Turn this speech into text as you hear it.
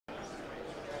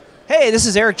Hey, this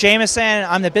is Eric Jameson.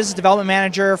 I'm the Business Development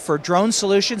Manager for Drone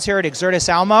Solutions here at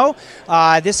Exertis Almo.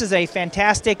 This is a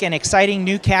fantastic and exciting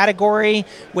new category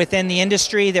within the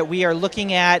industry that we are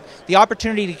looking at the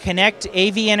opportunity to connect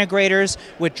AV integrators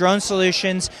with drone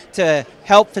solutions to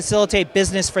help facilitate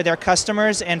business for their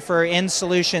customers and for end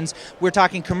solutions. We're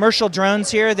talking commercial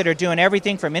drones here that are doing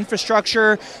everything from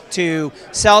infrastructure to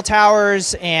cell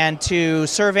towers and to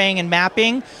surveying and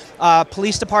mapping,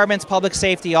 police departments, public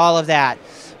safety, all of that.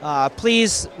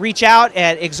 Please reach out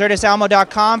at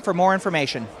exertisalmo.com for more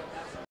information.